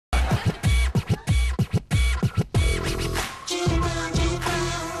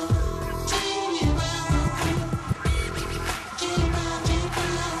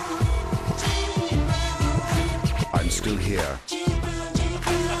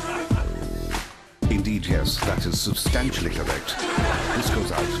Indeed, yes, that is substantially correct. This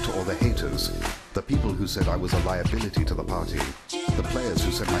goes out to all the haters, the people who said I was a liability to the party, the players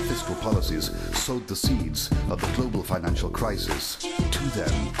who said my fiscal policies sowed the seeds of the global financial crisis. To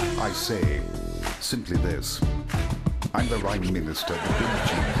them, I say simply this. I'm the rhyme minister, the big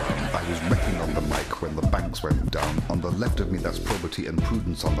G clown. I was wrecking on the mic when the banks went down. On the left of me, that's probity and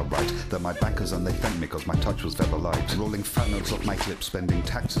prudence. On the right, they're my bankers and they thank me because my touch was feather light. Rolling fan notes off my clip, spending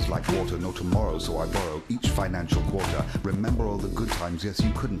taxes like water. No tomorrow, so I borrow each financial quarter. Remember all the good times, yes,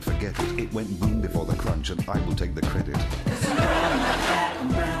 you couldn't forget it. It went boom before the crunch and I will take the credit.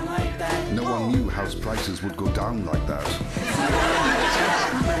 No one knew house prices would go down like that.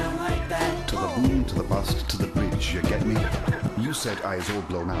 To the boom, to the bust, to the bridge, you get me? You said I is all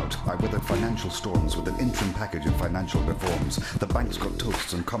blown out. I weathered financial storms with an interim package of financial reforms. The banks got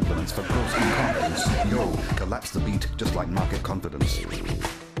toasts and compliments for gross incompetence. Yo, collapse the beat just like market confidence.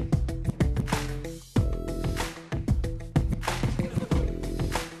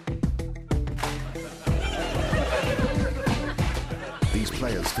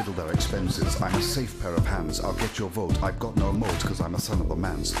 Players fiddle their expenses. I'm a safe pair of hands. I'll get your vote. I've got no moat because I'm a son of the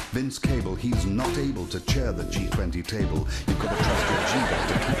man's. Vince Cable, he's not able to chair the G20 table. You've got to trust your G-Bank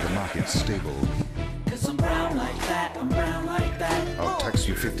to keep the market stable. Cause I'm brown like that, I'm brown like that. I'll tax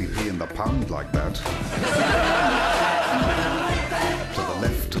you 50p in the pound like that. To the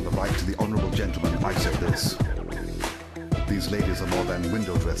left, to the right, to the honourable gentlemen, I say this. These ladies are more than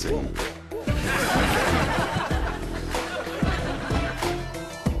window dressing.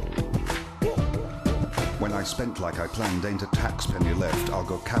 When I spent like I planned, ain't a tax penny left. I'll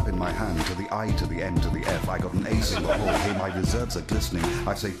go cap in my hand to the I to the N to the F. I got an ace in the hole, hey, my reserves are glistening.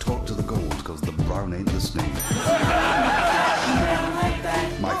 I say talk to the gold, cause the brown ain't listening.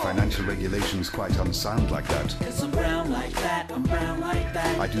 My financial regulation's quite unsound like that. Cause I'm brown like that, I'm brown like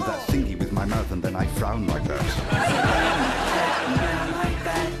that. I do that thingy with my mouth and then I frown like that.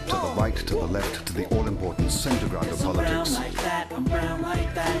 To the right, to the left, to the all-important center ground of politics. I'm brown like that, I'm brown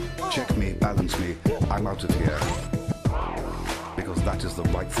like that. Check me, balance me, I'm out of here. Because that is the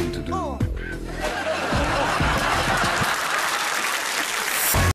right thing to do.